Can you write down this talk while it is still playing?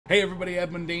Hey everybody,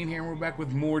 AbMundane here, and we're back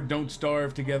with more Don't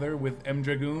Starve together with M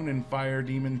Dragoon and Fire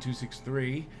Demon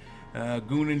 263.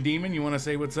 Goon and Demon, you want to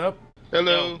say what's up?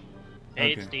 Hello. Yo.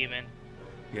 Hey, Okay. it's Demon.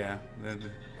 Yeah,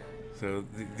 so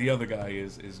the other guy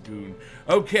is Goon.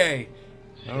 Okay,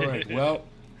 alright, well,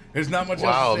 there's not much Wow,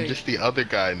 else to I'm say. just the other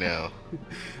guy now.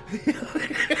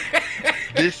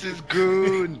 This is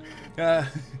Goon.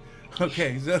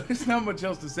 Okay, so there's not much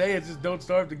else to say, it's just Don't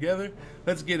Starve together.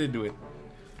 Let's get into it.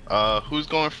 Who's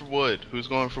going for wood? Who's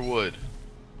going for wood?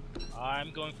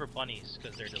 I'm going for bunnies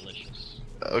because they're delicious.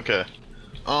 Okay.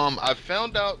 I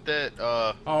found out that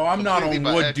Oh, I'm not on completely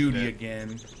by wood duty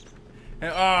accident.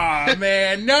 again. Oh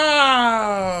man,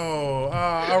 no!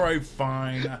 Alright,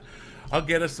 fine. I'll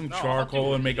get us some No, I'll charcoal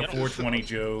do it. and make a Yeah. 420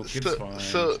 joke. It's fine.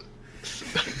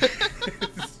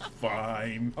 It's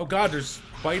fine. Oh god, there's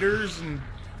spiders and...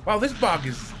 Wow, this bog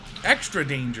is extra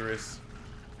dangerous.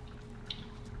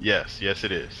 Yes,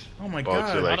 it is. Oh my Bogs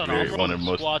god. are I like don't know. very I'm one going of the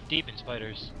most. squad deep in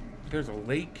spiders. There's a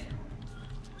lake.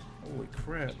 Holy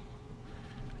crap.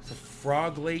 It's a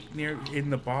frog lake in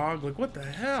the bog. Like, what the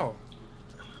hell?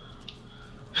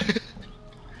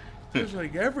 There's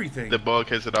like everything. The bog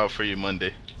has it out for you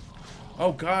Monday.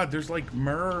 Oh god, there's like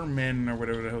mermen or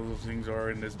whatever the hell those things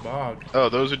are in this bog. Oh,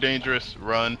 those are dangerous.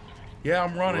 Run. Yeah,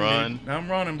 I'm running, Run. dude. I'm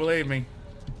running, believe me.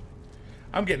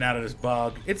 I'm getting out of this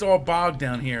bog. It's all bog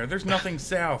down here. There's nothing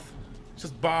south. It's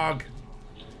just bog.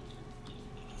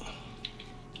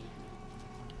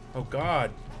 Oh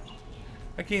god.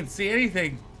 I can't see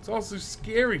anything. It's all so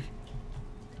scary.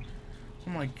 Oh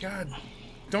my god.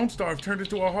 Don't Starve turned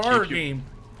into a horror game.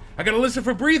 I gotta listen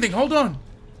for breathing. Hold on.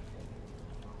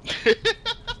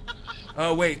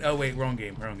 Oh wait, wrong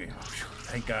game. Oh, phew,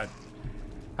 thank god.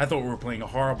 I thought we were playing a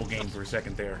horrible game for a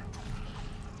second there.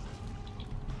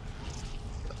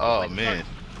 Oh man.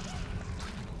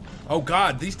 Oh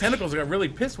god, these tentacles got really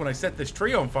pissed when I set this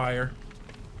tree on fire.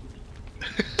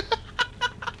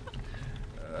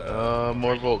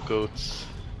 More volt goats.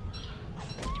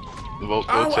 Volt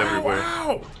goats everywhere.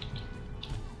 Ow!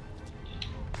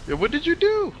 Yeah, what did you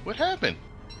do? What happened?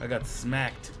 I got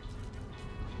smacked.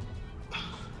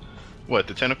 What?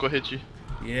 The tentacle hit you?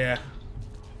 Yeah.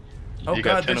 Oh You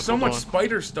got god, there's so much tentacles on?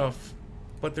 spider stuff,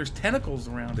 but there's tentacles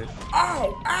around it.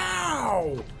 Ow!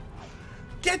 Ow!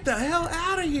 Get the hell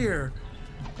out of here!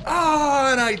 Oh,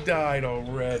 and I died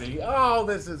already. Oh,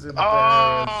 this is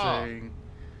embarrassing.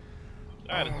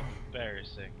 That is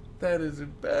embarrassing. That is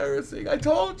embarrassing. I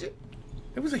told you.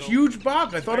 It was a huge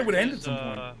bog. I thought it would end at some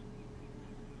point.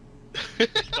 You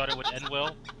thought it would end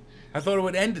well? I thought it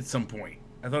would end at some point.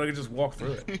 I thought I could just walk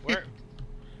through it. Where?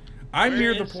 I'm Where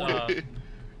near the is, portal.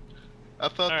 I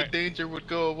thought the Alright. danger would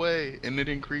go away, and it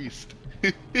increased.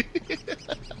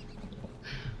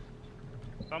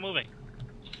 Stop moving.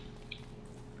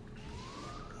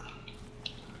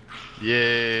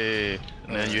 Yay!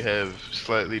 Now you have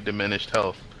slightly diminished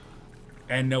health.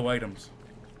 And no items.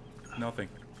 Nothing.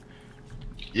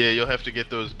 Yeah, you'll have to get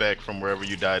those back from wherever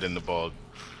you died in the bog.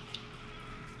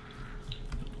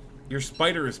 Your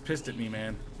spider is pissed at me,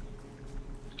 man.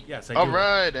 Yes, I do.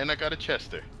 Alright, and I got a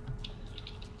Chester.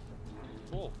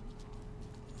 Cool.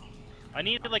 I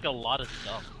need like a lot of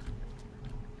stuff.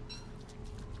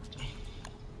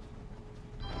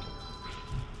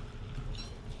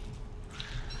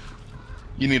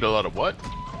 You need a lot of what?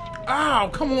 Ow,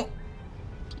 come on.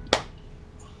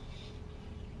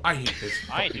 I hate this.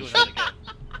 I ain't fucking doing shit. that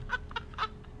again.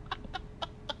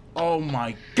 Oh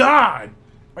my god!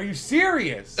 Are you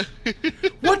serious?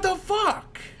 What the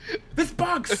fuck? This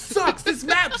bog sucks. This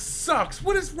map sucks.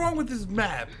 What is wrong with this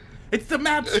map? It's the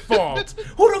map's fault.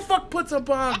 Who the fuck puts a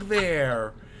bog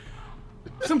there?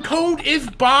 Some code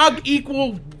if bog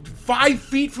equal 5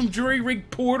 feet from jury rig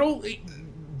portal?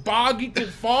 Bog equal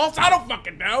false? I don't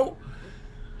fucking know.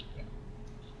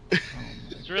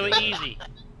 It's really easy.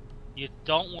 You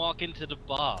don't walk into the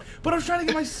bog. But I was trying to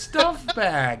get my stuff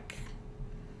back.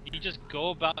 You just go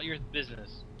about your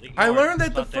business. I Ignore it. learned that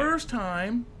It's the not there. first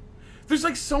time. There's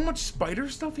like so much spider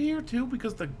stuff here too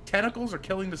because the tentacles are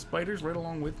killing the spiders right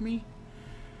along with me.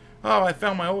 Oh, I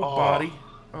found my old body.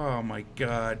 Oh my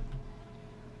god.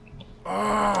 Oh.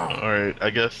 Alright, I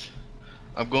guess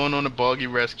I'm going on a boggy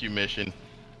rescue mission.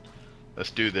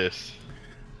 Let's do this.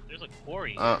 There's a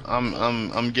quarry.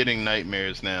 I'm getting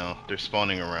nightmares now. They're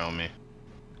spawning around me.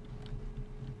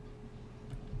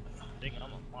 I think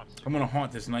I'm a monster. I'm gonna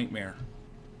haunt this nightmare.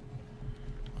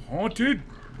 Haunted?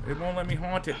 It won't let me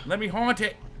haunt it. Let me haunt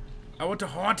it. I want to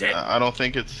haunt it. I don't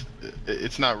think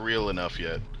it's not real enough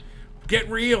yet. Get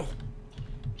real.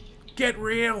 Get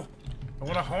real. I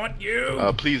want to haunt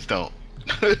you. Please don't.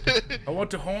 I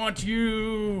want to haunt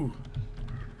you.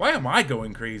 Why am I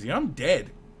going crazy? I'm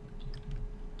dead.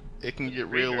 It can get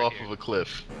Raider real off here. of a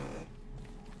cliff.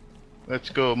 Let's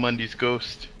go, Mundy's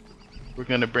ghost. We're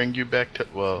gonna bring you back to.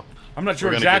 Well, I'm not sure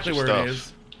we're gonna get exactly your where it stuff.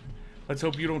 is. Let's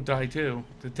hope you don't die too.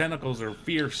 The tentacles are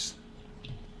fierce.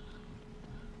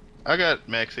 I got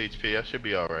max HP. I should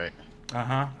be all right.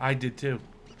 I did too.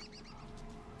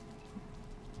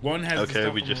 One has. The Okay,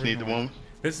 stuff we from just need the original. one.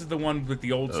 This is the one with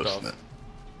the old Oh, stuff. snap.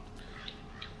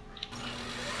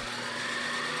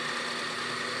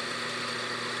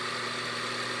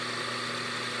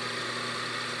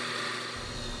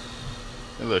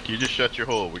 Hey, look, you just shut your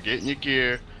hole. We're getting your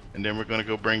gear, and then we're gonna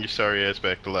go bring your sorry ass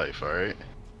back to life. All right?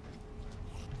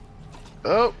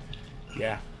 Oh,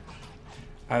 Yeah.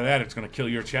 Out of that, it's gonna kill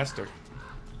your Chester.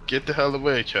 get the hell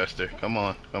away, Chester. Come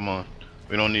on, come on.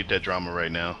 We don't need that drama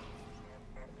right now.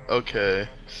 Okay,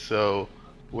 so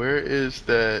where is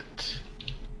that?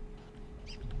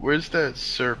 Where's that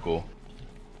circle?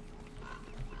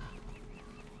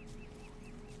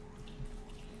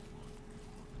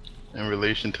 In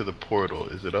relation to the portal,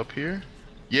 is it up here?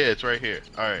 Yeah, it's right here.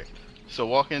 All right. So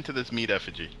walk into this meat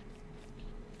effigy.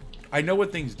 I know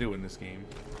what things do in this game.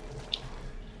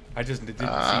 I just didn't see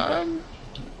that.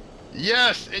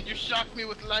 Yes, and you shocked me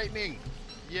with lightning.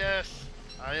 Yes,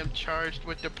 I am charged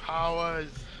with the powers.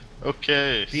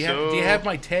 Okay, Do you have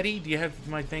my teddy? Do you have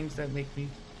my things that make me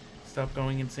stop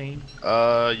going insane?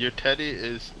 Your teddy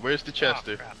is. Where's the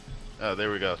Chester? crap. Oh,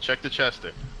 there we go. Check the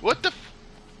Chester. What the?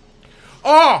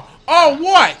 Oh! Oh,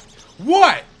 what?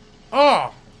 What?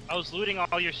 Oh! I was looting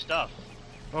all your stuff.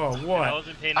 Oh, And I what?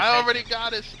 wasn't paying I attention. already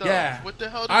got his stuff. Yeah. What the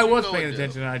hell? Did I you was go paying and do?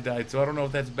 attention and I died, so I don't know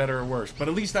if that's better or worse. But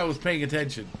at least I was paying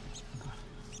attention. Oh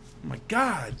my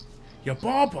god. You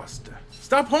ball buster.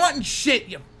 Stop haunting shit,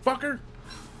 you fucker.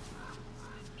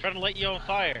 Trying to light you on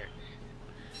fire.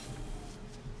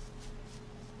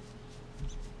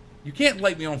 You can't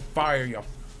light me on fire, you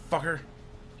fucker.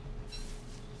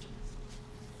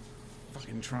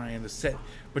 Fucking trying to set...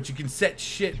 But you can set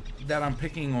shit that I'm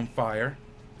picking on fire.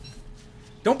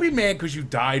 Don't be mad because you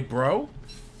died, bro.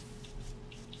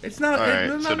 It's not... Alright,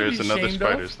 it's so not to there's be another ashamed of.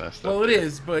 spider's nest Well, up it there.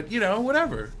 is, but, you know,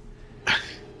 whatever.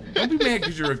 Don't be mad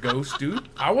because you're a ghost, dude.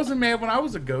 I wasn't mad when I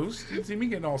was a ghost. You see me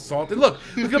getting all salty. Look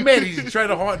how mad he's trying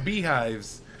to haunt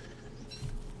beehives.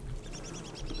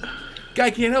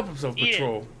 Guy can't help himself, Eat it.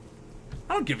 patrol.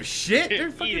 I don't give a shit. They're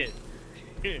Eat fucking,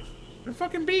 it. they're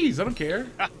fucking bees. I don't care.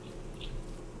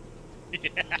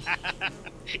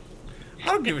 I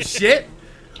don't give a shit.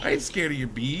 I ain't scared of your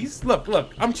bees. Look,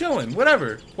 I'm chilling.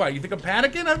 Whatever. Why, you think I'm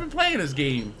panicking? I've been playing this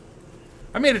game.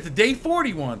 I made it to day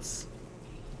 40 once.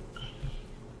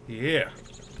 Yeah.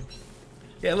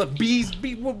 Yeah, look,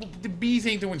 the bees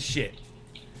ain't doing shit.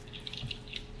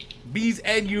 Bees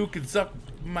and you can suck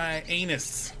my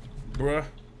anus, bruh.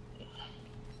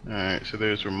 Alright, so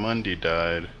there's where Mundy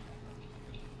died.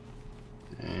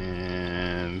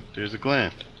 And there's a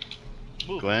gland.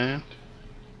 Move. Gland.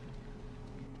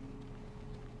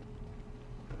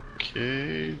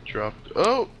 Okay, dropped.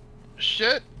 Oh!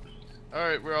 Shit!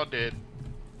 Alright, we're all dead.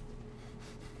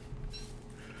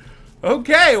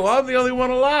 Okay, well, I'm the only one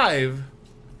alive.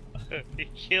 He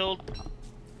killed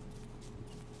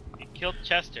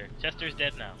Chester. Chester's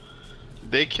dead now.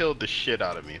 They killed the shit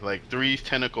out of me. Like 3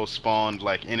 tentacles spawned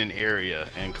like in an area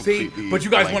and See, completely. but you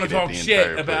guys want to blanketed talk the shit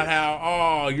entire about place. how,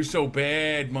 oh, you're so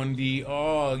bad, Mundy.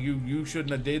 Oh, you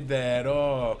shouldn't have did that.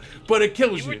 Oh, but it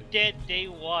kills You were you. dead day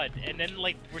one, and then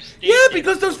like we're staying. Yeah, dead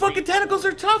because those for fucking weeks. tentacles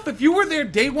are tough. If you were there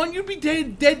day one, you'd be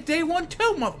dead day one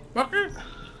too, motherfucker.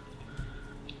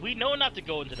 We know not to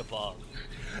go into the bog.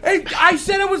 Hey, I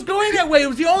said it was going that way. It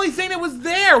was the only thing that was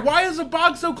there. Why is the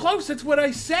bog so close? That's what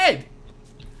I said.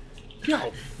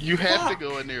 Yo, You have to fuck.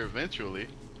 go in there eventually.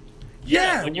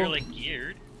 Yeah, when you're well- like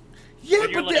geared. Yeah, But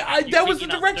you're but like- you're that was the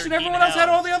taking out direction. 13 Everyone else had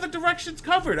all hounds. the other directions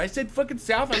covered. I said fucking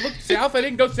south. I looked south. I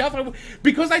didn't go south.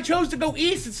 Because I chose to go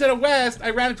east instead of west, I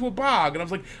ran into a bog. And I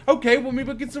was like, okay, well, maybe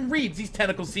I'll get some reeds. These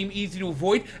tentacles seem easy to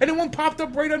avoid. And then one popped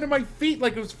up right under my feet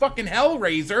like it was fucking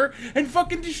Hellraiser and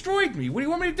fucking destroyed me. What do you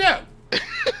want me to do?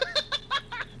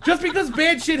 Just because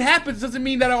bad shit happens doesn't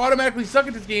mean that I automatically suck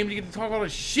at this game and you get to talk all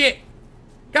this shit.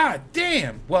 God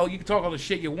damn. Well, you can talk all the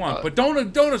shit you want, but don't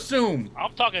assume.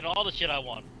 I'm talking all the shit I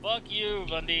want. Fuck you,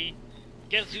 Mundy.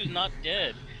 Guess who's not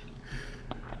dead?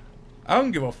 I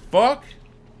don't give a fuck.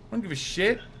 I don't give a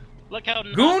shit. Look how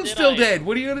not Goon's dead still I am. dead.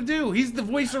 What are you gonna do? He's the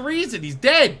voice of reason. He's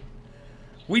dead.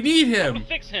 We need I'm him. gonna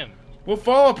fix him. We'll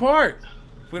fall apart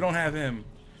if we don't have him.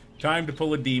 Time to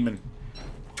pull a demon.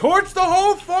 Torch the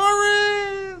whole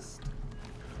forest!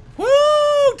 Woo!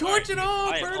 Torch it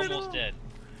all! I am Burn it almost all! dead.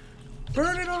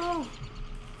 Burn it all!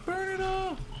 Burn it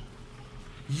all!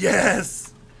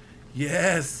 Yes!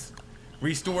 Yes!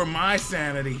 Restore my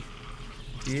sanity.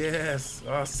 Yes.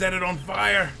 Oh, set it on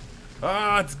fire.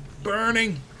 Oh, it's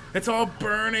burning. It's all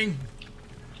burning.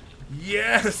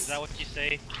 Yes. Is that what you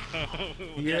say?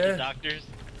 Yeah. At the doctors?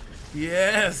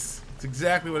 Yes. It's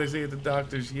exactly what I say at the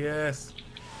doctor's. Yes.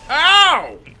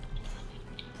 Ow!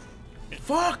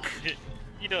 Fuck.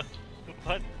 You know,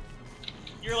 what?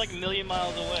 You're like a million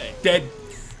miles away. Dead.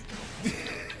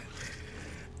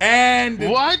 And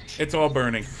What? It's all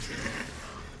burning.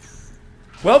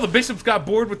 Well, the bishops got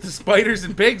bored with the spiders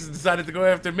and pigs and decided to go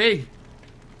after me.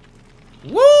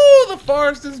 Woo! The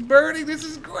forest is burning. This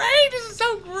is great. This is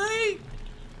so great.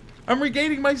 I'm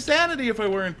regaining my sanity if I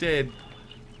weren't dead.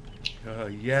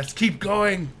 Yes. Keep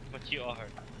going. But you are.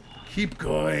 Keep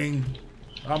going.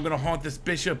 I'm gonna haunt this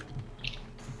bishop.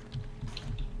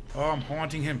 Oh, I'm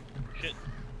haunting him. Shit.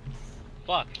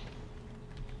 Fuck.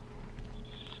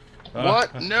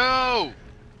 What? No!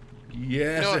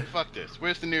 Yes. You know what? Fuck this.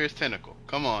 Where's the nearest tentacle?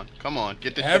 Come on. Come on.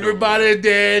 Get this Everybody shit over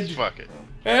dead. with. Fuck it.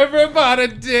 Everybody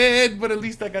dead. But at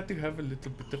least I got to have a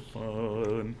little bit of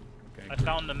fun. Okay. I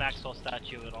found the Maxwell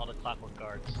statue and all the clockwork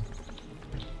guards.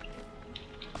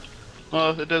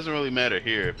 Well, it doesn't really matter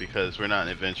here because we're not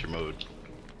in adventure mode.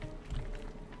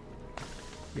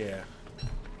 Yeah.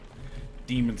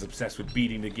 Demon's obsessed with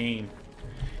beating the game.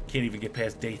 Can't even get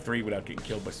past day 3 without getting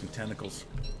killed by some tentacles.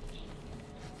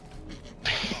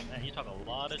 Man, you talk a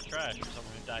lot of trash for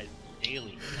someone who dies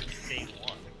daily since day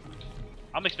 1.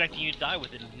 I'm expecting you to die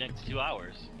within the next 2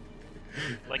 hours.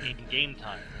 Like in game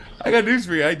time. I got news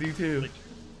for you. I do too.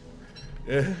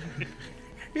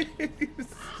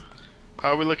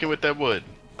 How are we looking with that wood?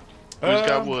 Who's got I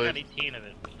got wood? 18 of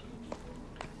it.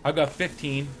 I've got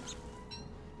 15.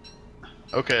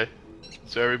 Okay.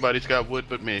 So everybody's got wood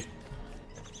but me.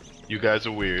 You guys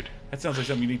are weird. That sounds like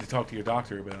something you need to talk to your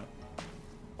doctor about.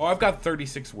 Oh, I've got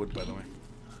 36 wood, by the way.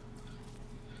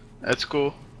 That's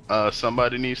cool.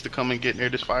 Somebody needs to come and get near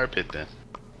this fire pit then.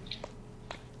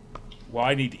 Well,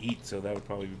 I need to eat, so that would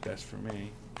probably be best for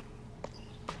me.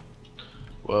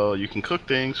 Well, you can cook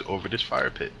things over this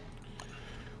fire pit.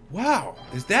 Wow,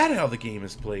 is that how the game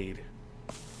is played?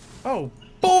 Oh,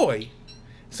 boy!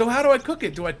 So how do I cook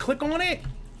it? Do I click on it?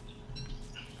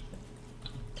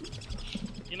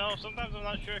 You know, sometimes I'm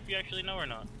not sure if you actually know or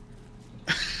not.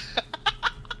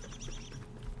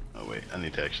 Oh wait, I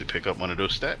need to actually pick up one of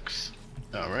those stacks.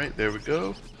 Alright, there we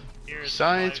go. Here's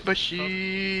Science my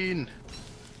machine!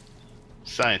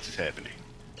 Science is happening.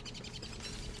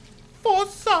 For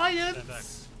Stand back.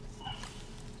 science!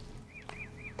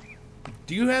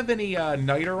 Do you have any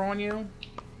niter on you?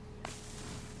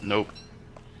 Nope.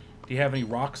 Do you have any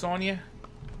rocks on you?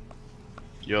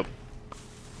 Yup.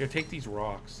 Here, take these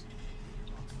rocks.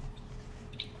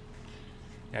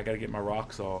 Yeah, I gotta get my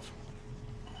rocks off.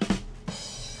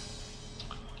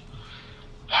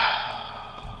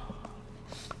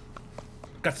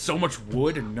 Got so much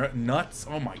wood and nuts.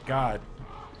 Oh my god.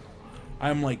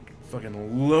 I'm like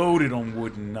fucking loaded on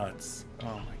wood and nuts. Oh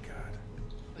my god.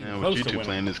 Yeah, Close with you to two winning.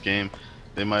 playing this game,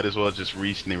 they might as well just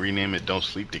rename it Don't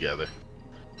Sleep Together.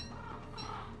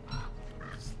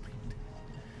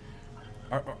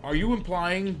 Are you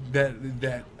implying that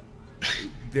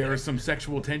there is some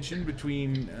sexual tension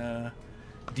between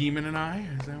Demon and I?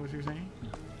 Is that what you're saying?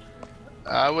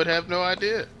 I would have no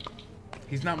idea.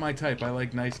 He's not my type. I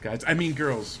like nice guys. I mean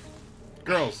girls.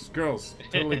 Girls.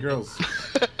 Totally girls.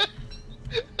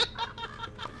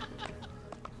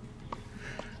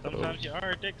 Sometimes you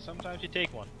are a dick, sometimes you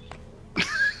take one.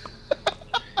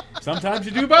 Sometimes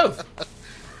you do both.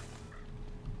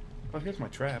 Oh, here's my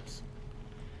traps.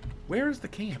 Where is the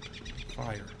camp?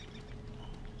 Fire.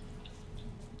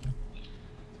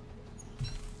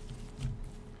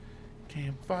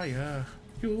 Campfire.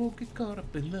 You'll get caught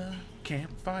up in the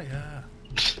campfire.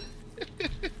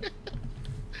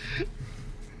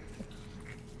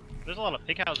 There's a lot of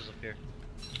pig houses up here.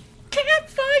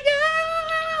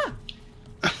 Campfire!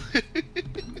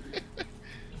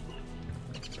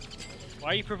 Why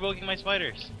are you provoking my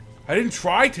spiders? I didn't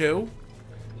try to.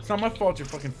 It's not my fault you're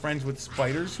fucking friends with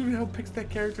spiders. Who the hell picks that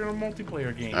character in a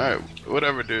multiplayer game? Alright,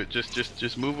 whatever dude.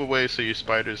 Just move away so your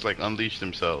spiders like unleash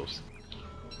themselves.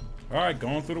 Alright,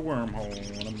 going through the wormhole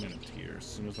in a minute here. As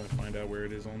soon as I find out where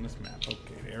it is on this map.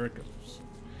 Okay, there it goes.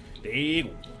 There you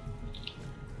go.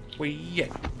 Where you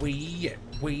at? Where you at?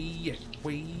 Where you at?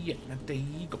 Where you at? Now there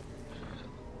you go.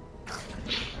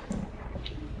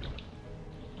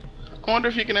 I wonder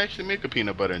if you can actually make a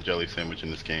peanut butter and jelly sandwich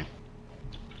in this game.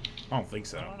 I don't think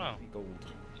so. I don't know. Gold.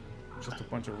 Just a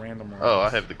bunch of random rocks. Oh, I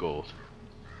have the gold.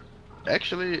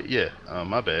 Actually, yeah,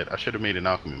 my bad. I should have made an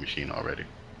alchemy machine already.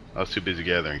 I was too busy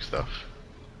gathering stuff.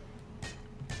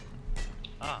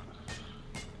 Ah.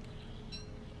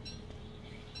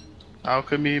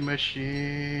 Alchemy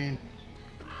machine.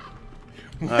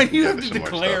 Why do you have to some more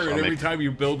declare stuff. it I'll every make- time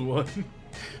you build one?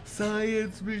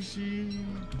 Science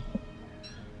machine.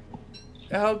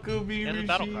 Alchemy Yeah, the machine.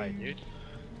 battle cry, dude.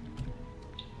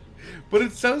 But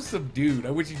it's so subdued.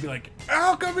 I wish you'd be like,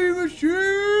 Alchemy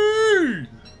machine!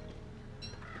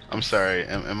 I'm sorry.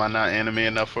 Am I not anime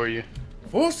enough for you?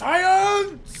 For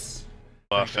science!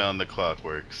 Oh, I found the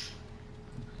clockworks.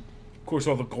 Of course,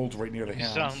 all the gold's right near the You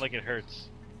house. sound like it hurts.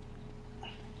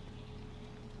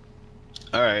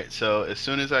 Alright, so as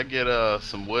soon as I get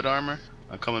some wood armor,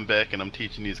 I'm coming back and I'm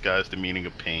teaching these guys the meaning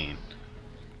of pain.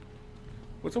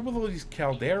 What's up with all these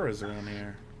calderas around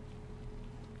here?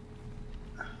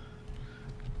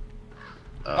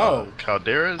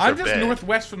 Calderas I'm are just bad.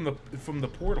 northwest from the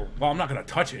portal. Well, I'm not gonna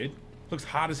touch it. Looks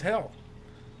hot as hell.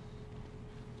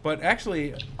 But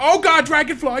actually, oh god,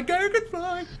 dragonfly,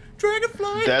 dragonfly,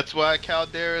 dragonfly, That's why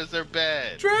calderas are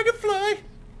bad. dragonfly,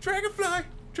 dragonfly,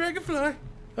 dragonfly.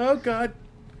 Oh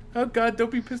god,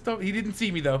 don't be pissed off. He didn't see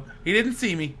me though. He didn't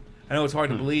see me. I know it's hard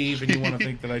to believe, and you want to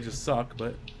think that I just suck,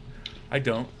 but I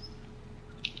don't.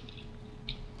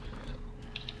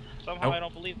 Somehow I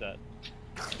don't believe that.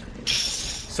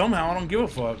 Somehow I don't give a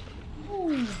fuck.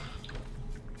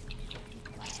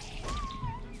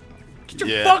 Get your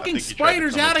Yeah, I fucking think you tried to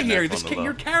spiders come out of into here! that This from the low.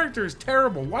 your character is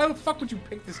terrible. Why the fuck would you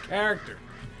pick this character?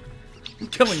 I'm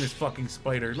killing this fucking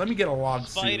spider. Let me get a log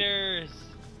suit. Spiders!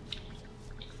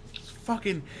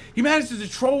 Fucking, he manages to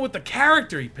troll with the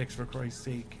character he picks, for Christ's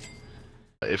sake.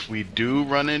 If we do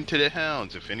run into the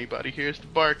hounds, if anybody hears the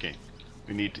barking,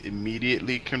 we need to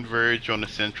immediately converge on a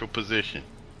central position.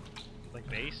 Like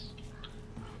base?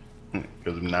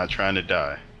 Because I'm not trying to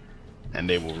die. And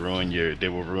they will ruin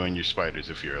your spiders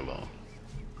if you're alone.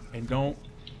 And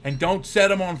don't set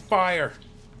them on fire.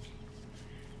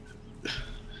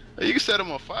 You can set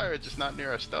them on fire, just not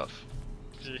near our stuff.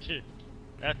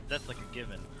 That's like a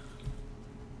given.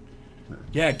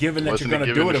 Yeah, given that Wasn't you're a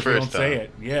gonna given do it the if we don't first say time.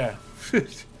 it. Yeah.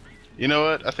 You know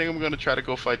what? I think I'm gonna try to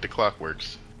go fight the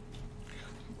clockworks.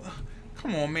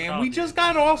 Come on, man. Oh, We dude. just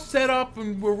got all set up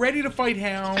and we're ready to fight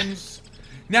hounds.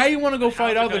 Now you want to go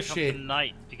fight Hounds are other gonna come shit.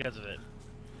 tonight because of it.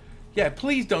 Yeah,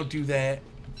 please don't do that.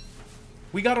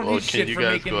 We got on Well, his can shit you for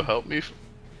guys making. go help me?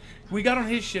 We got on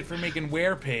his shit for making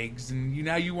werepigs, and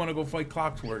now you want to go fight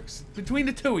clockworks. Between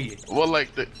the two of you, Well,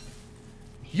 like the.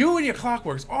 you and your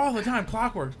clockworks all the time.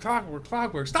 Clockwork.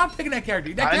 Stop picking that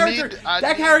character. That I character. need- I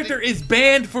that need character the- is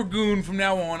banned for goon from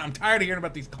now on. I'm tired of hearing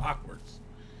about these clockworks.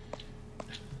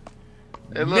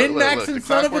 Hey, Min-Max the and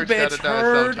son of a clockworks bitch gotta die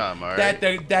heard sometime, all right?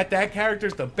 that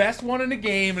character's the best one in the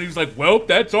game, and he was like, "Well,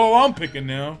 that's all I'm picking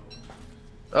now."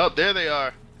 Oh, there they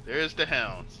are. There's the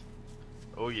hounds.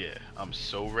 Oh yeah, I'm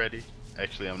so ready.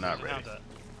 Actually, I'm not Where's ready.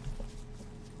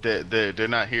 the hounds at? They're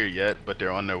not here yet, but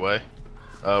they're on their way.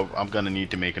 I'm gonna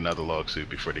need to make another log suit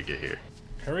before they get here.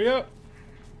 Hurry up!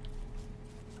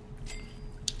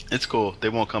 It's cool. They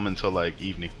won't come until like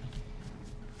evening.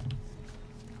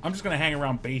 I'm just gonna hang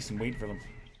around base and wait for them.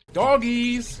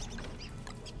 Doggies!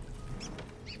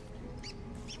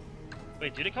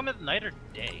 Wait, do they come at night or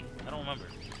day? I don't remember.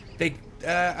 They,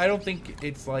 I don't think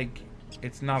it's like,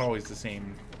 it's not always the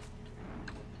same.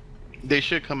 They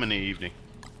should come in the evening,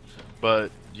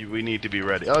 but we need to be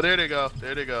ready. Oh, there they go.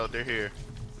 There they go. They're here.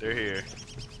 They're here.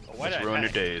 Oh, why Let's did I ruin their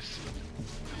panic? days.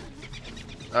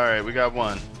 All right, we got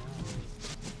one.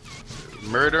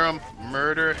 Murder him.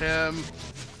 Murder him.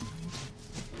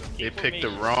 They picked the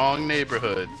wrong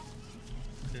neighborhood.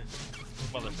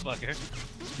 Motherfucker.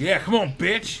 Yeah, come on,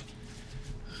 bitch!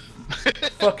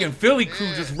 Fucking Philly crew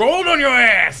just rolled on your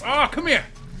ass! Oh, come here!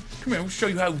 Come here, we'll show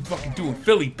you how we fucking do in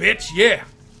Philly, bitch! Yeah!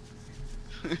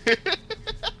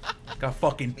 Got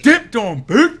fucking dipped on,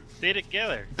 bitch! Stay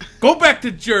together. Go back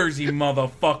to Jersey,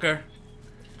 motherfucker!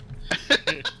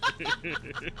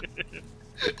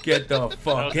 Get the That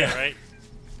fuck was it, out! right?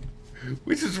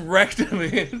 We just wrecked him,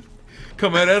 man.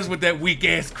 Come at us with that weak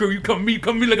ass crew. You come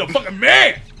at me like a fucking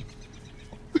man.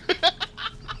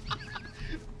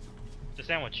 The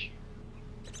sandwich.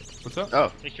 What's up?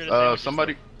 Oh, Make sure the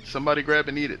sandwich is somebody grab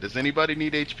and eat it. Does anybody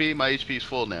need HP? My HP is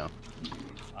full now.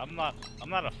 I'm not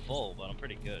a full, but I'm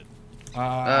pretty good.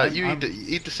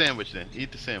 Eat the sandwich then.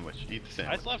 Eat the sandwich. Eat the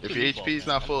sandwich. still have If two your meatballs, HP is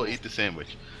man. not full, eat the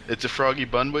sandwich. It's a froggy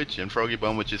bunwich, and froggy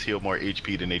bunwiches heal more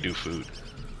HP than they do food.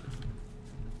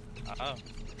 Oh,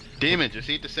 Demon, just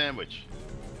eat the sandwich.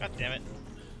 god damn it.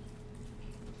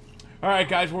 All right,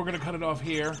 guys, we're gonna cut it off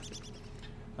here.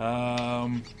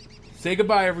 Say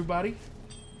goodbye, everybody.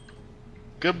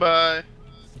 Goodbye.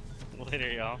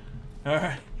 Later, y'all. All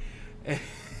right.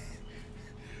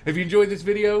 If you enjoyed this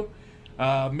video,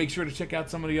 make sure to check out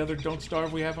some of the other Don't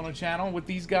Starve we have on the channel with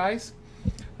these guys.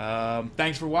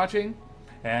 Thanks for watching,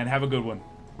 and have a good one.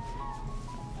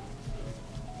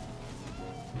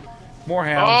 More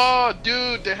hounds. Oh,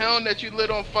 dude, the hound that you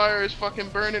lit on fire is fucking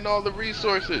burning all the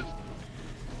resources.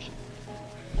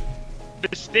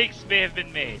 Mistakes may have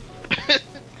been made.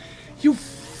 You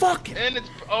fucking... And it's...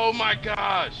 Oh my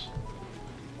gosh.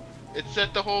 It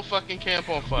set the whole fucking camp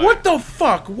on fire. What the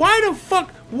fuck? Why the fuck?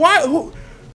 Why? Who?